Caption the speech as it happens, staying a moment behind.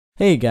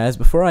Hey guys,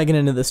 before I get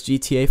into this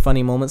GTA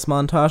funny moments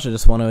montage, I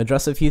just want to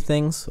address a few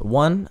things.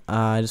 One,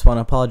 I just want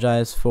to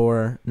apologize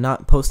for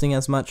not posting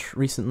as much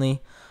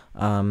recently.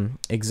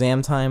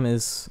 Exam time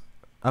is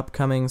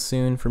upcoming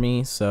soon for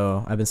me,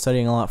 so I've been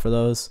studying a lot for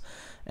those,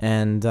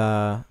 and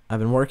I've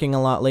been working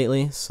a lot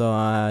lately, so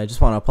I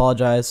just want to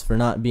apologize for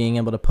not being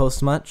able to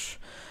post much.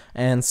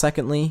 And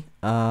secondly,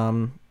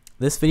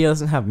 this video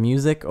doesn't have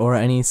music or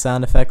any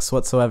sound effects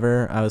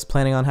whatsoever. I was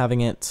planning on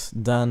having it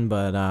done,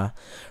 but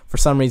for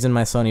some reason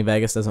my Sony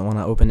Vegas doesn't want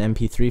to open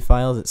MP3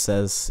 files. It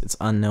says it's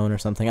unknown or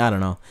something. I don't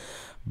know.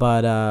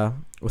 But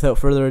without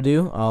further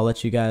ado, I'll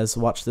let you guys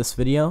watch this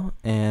video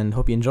and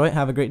hope you enjoy it.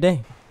 Have a great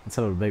day. Let's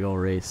have a big old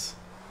race.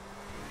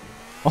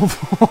 Oh.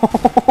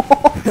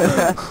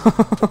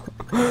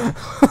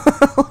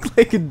 Looked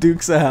like a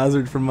Dukes of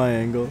Hazzard from my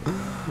angle.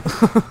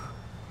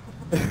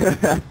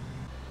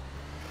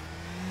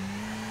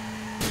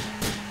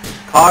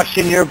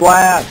 Caution your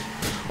blast!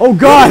 Oh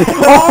God!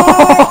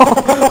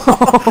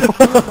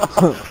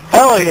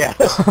 Hell yeah!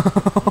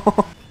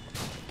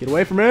 Get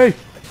away from me!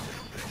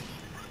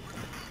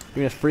 Give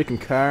me this freaking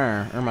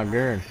car. Oh my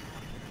God.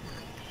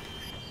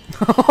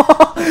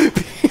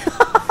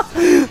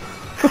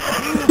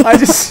 I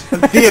just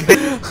Be a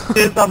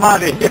bitch,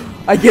 somebody.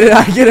 I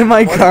get in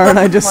my car and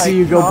I just see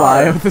you go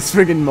by with this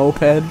friggin'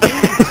 moped.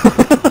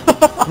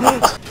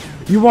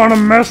 You wanna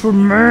mess with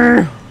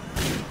me?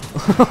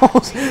 Oh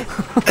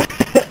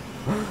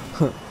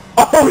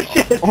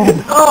shit!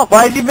 Oh,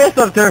 why'd you miss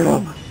him,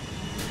 Turtle?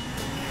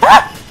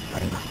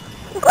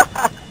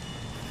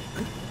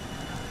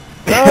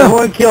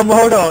 One kill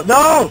Moto.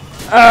 No!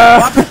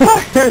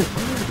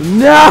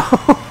 No!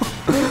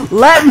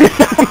 Let me!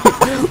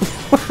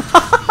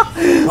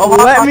 Oh,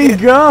 let me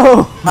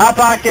go! Hot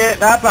pocket,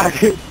 hot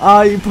pocket.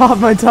 Ah, you popped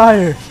my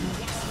tire.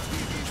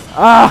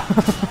 Ah!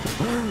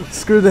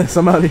 Screw this,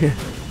 I'm out of here.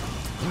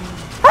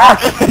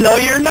 No,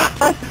 you're not.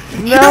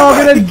 No,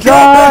 I'm gonna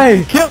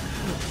die!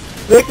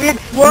 Make me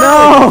explode!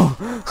 No!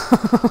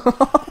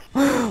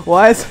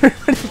 Why is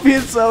everybody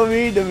being so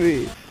mean to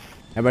me?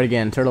 Everybody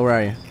again, Turtle, where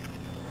are you?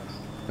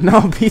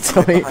 No,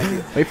 Pizza, wait.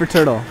 Wait for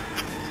Turtle.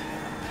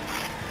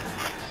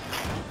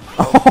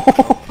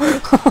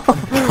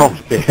 Oh,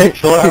 bitch,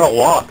 show her how to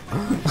walk.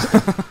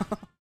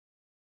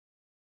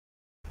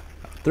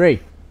 3,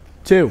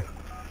 2,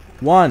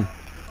 1,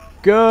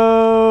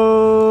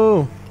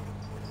 go!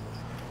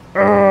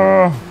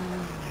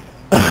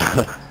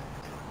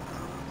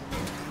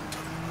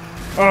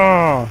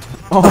 Oh,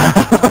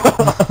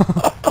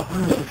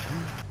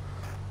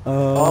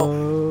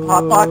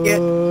 hot pocket.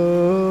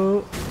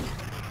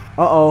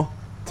 Uh-oh.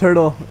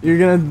 Turtle, you're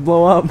gonna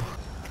blow up.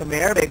 Come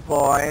here, big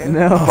boy.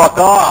 No. Fuck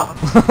off.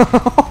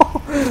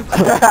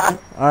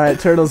 Alright,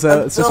 Turtle's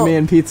out. It's just me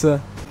and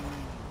Pizza.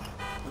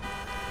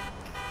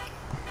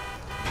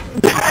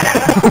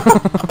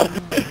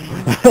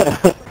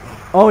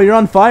 Oh, you're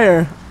on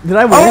fire. Did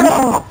I win?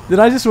 Oh, no. Did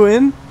I just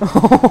win?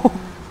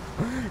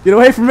 Get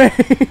away from me.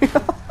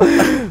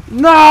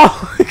 No!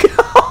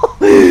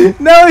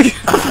 No, you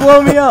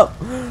blow me up.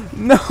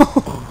 No.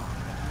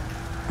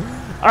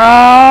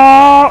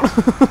 Oh,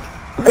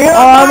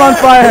 I'm on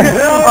fire.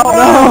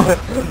 No.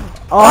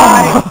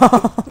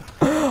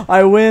 Oh.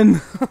 I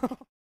win.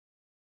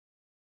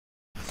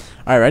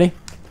 Alright, ready?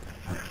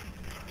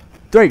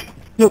 3,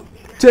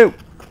 2,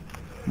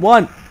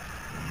 1,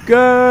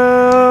 go!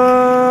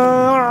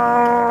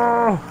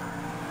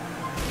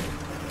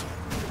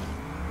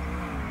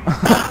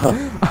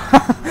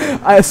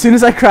 As soon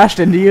as I crashed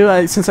into you,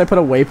 since I put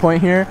a waypoint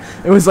here,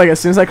 it was like as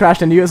soon as I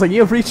crashed into you, it was like,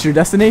 you've reached your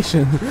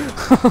destination.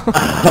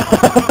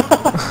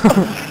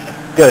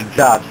 Good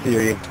job,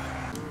 Siri.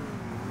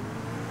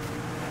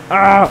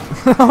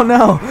 Oh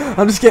no,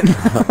 I'm just getting...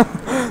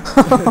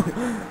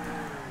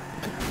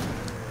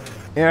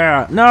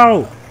 Yeah,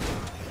 no!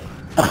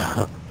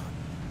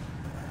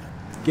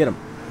 Get him.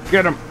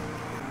 Get him.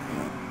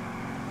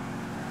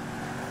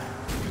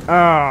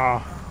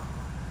 Ah.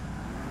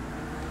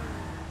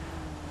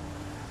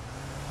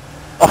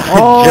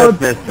 Oh, just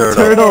missed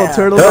Turtle. Yeah.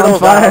 Turtle's on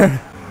fire.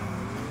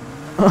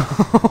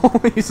 Oh,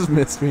 he just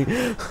missed me.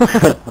 This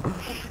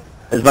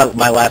is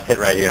my last hit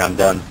right here. I'm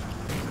done.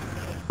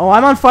 Oh,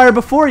 I'm on fire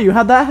before you.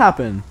 How'd that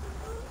happen?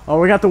 Oh,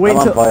 we got to wait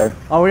until. Fire.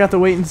 Oh, we got to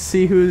wait and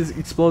see who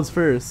explodes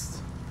first.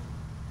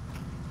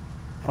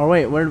 Oh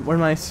wait, where'd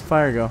my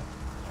fire go?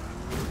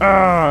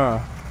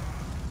 Ah.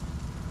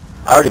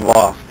 I already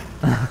lost.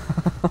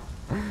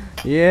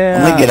 Yeah.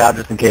 I'm gonna get out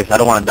just in case. I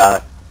don't want to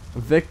die.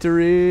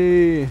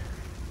 Victory.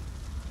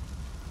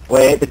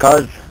 Wait, the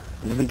cars.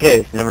 Just in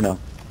case. You never know.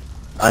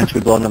 I should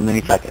be blowing them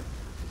any second.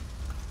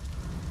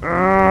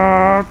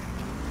 Ah,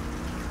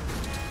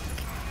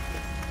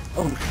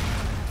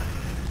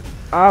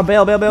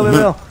 bail, bail, bail, bail,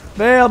 bail.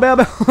 Bail, bail,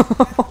 bail.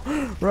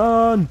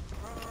 Run.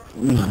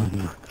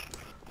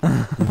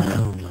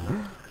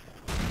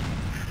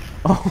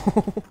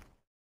 Oh.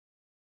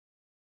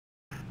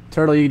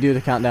 Turtle, you do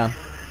the countdown.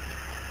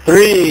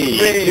 3,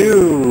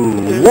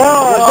 2,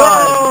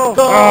 1,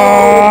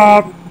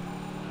 go!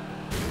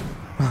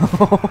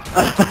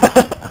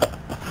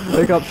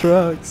 Pick up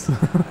trucks.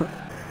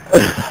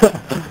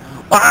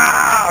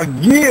 Wow,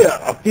 yeah!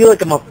 I feel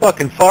like I'm a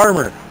fucking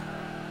farmer.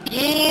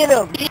 Get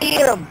him! Get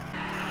him!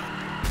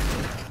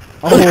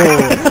 Oh.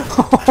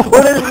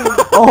 What is?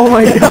 Oh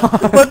my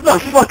god. What the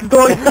fuck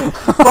going?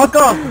 Fuck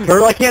off,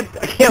 turtle! I can't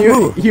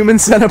move. Human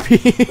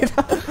centipede.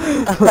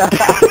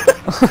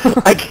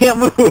 I can't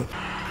move.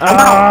 I'm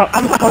out.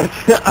 I'm out.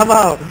 I'm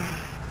out.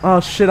 Oh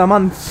shit, I'm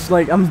on,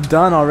 like, I'm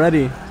done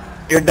already.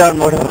 You're done,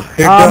 Moto.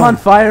 You're I'm done. on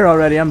fire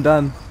already, I'm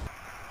done.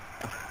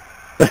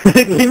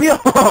 Leave me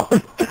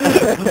alone.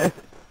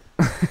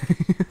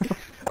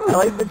 I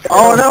like the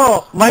oh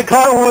no, my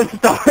car won't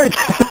start.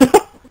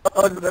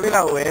 Oh, did we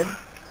not win?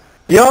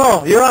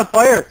 Yo, you're on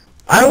fire.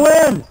 I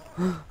win.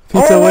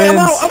 Pizza wins.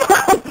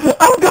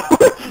 I'm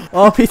going.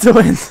 Oh, pizza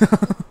wins.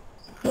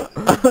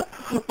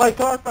 My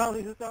car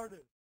finally started.